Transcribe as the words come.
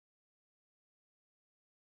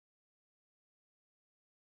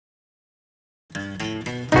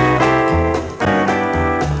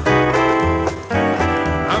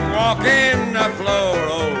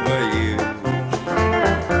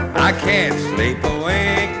sleep a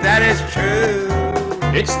wink, that is true.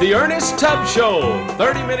 It's the Ernest Tubb Show,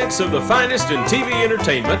 30 minutes of the finest in TV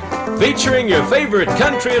entertainment, featuring your favorite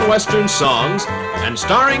country and western songs, and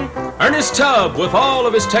starring Ernest Tubb with all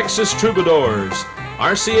of his Texas Troubadours,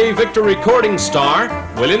 RCA Victor recording star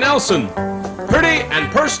Willie Nelson, pretty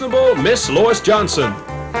and personable Miss Lois Johnson,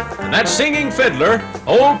 and that singing fiddler,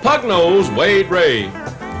 old pug-nose Wade Ray.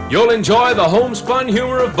 You'll enjoy the homespun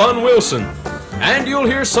humor of Bun Wilson, and you'll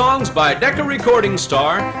hear songs by Decca recording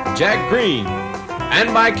star Jack Greene,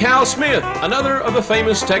 and by Cal Smith, another of the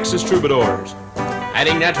famous Texas Troubadours.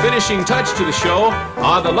 Adding that finishing touch to the show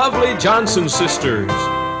are the lovely Johnson sisters.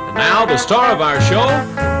 And now the star of our show,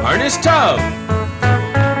 Ernest Tubb.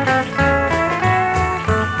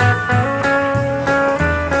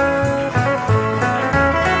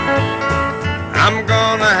 I'm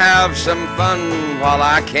gonna have some fun while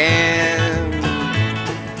I can,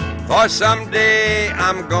 for someday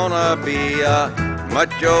I'm gonna be a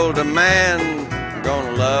much older man.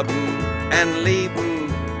 Gonna love 'em and leave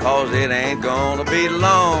 'em, 'cause it ain't gonna be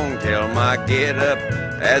long till my get-up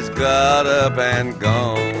has got up and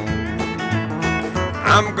gone.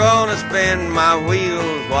 I'm gonna spin my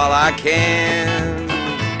wheels while I can,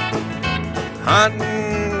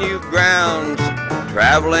 hunting new grounds,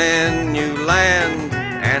 traveling new land,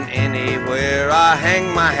 and anywhere I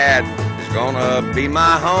hang my hat is gonna be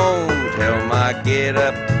my home till my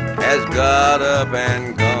get-up has got up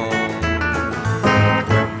and gone.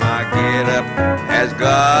 Get-up has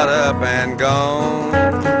got up and gone.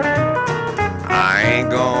 I ain't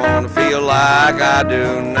gonna feel like I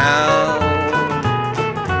do now.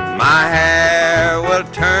 My hair will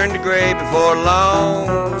turn to gray before long.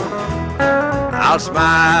 I'll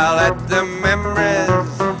smile at the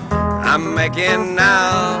memories I'm making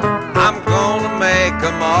now. I'm gonna make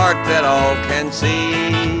a mark that all can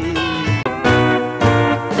see.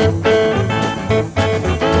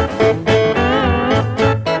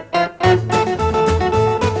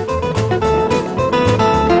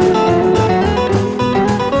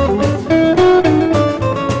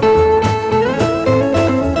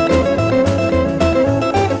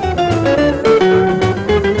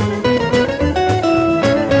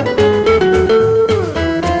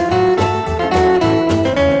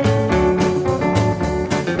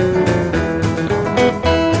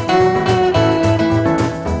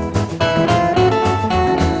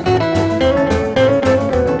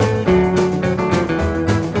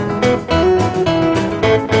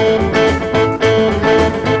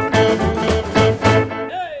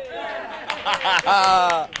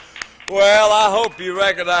 Well, I hope you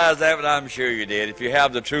recognize that, but I'm sure you did. If you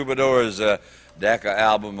have the Troubadours Decca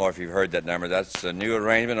album, or if you've heard that number, that's a new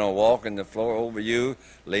arrangement on Walking the Floor Over You.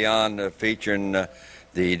 Leon featuring the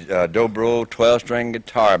dobro 12-string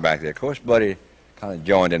guitar back there. Of course, Buddy kind of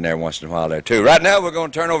joined in there once in a while there, too. Right now, we're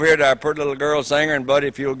going to turn over here to our pretty little girl singer, and Buddy,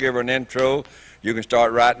 if you'll give her an intro, you can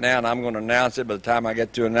start right now, and I'm going to announce it. By the time I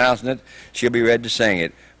get to announcing it, she'll be ready to sing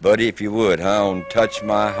it. Buddy, if you would, on Touch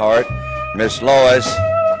My Heart, Miss Lois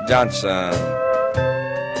Johnson.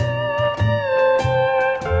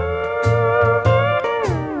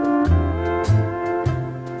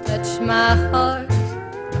 Touch my heart,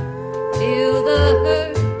 feel the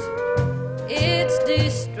hurt, it's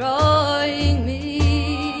destroying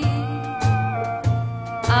me.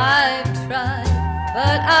 I've tried,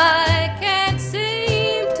 but I can't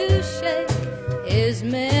seem to shake his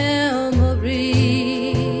memory.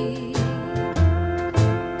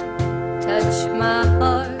 Touch my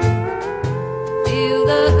heart, feel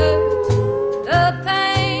the hurt, the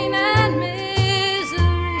pain and misery.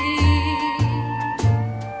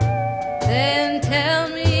 There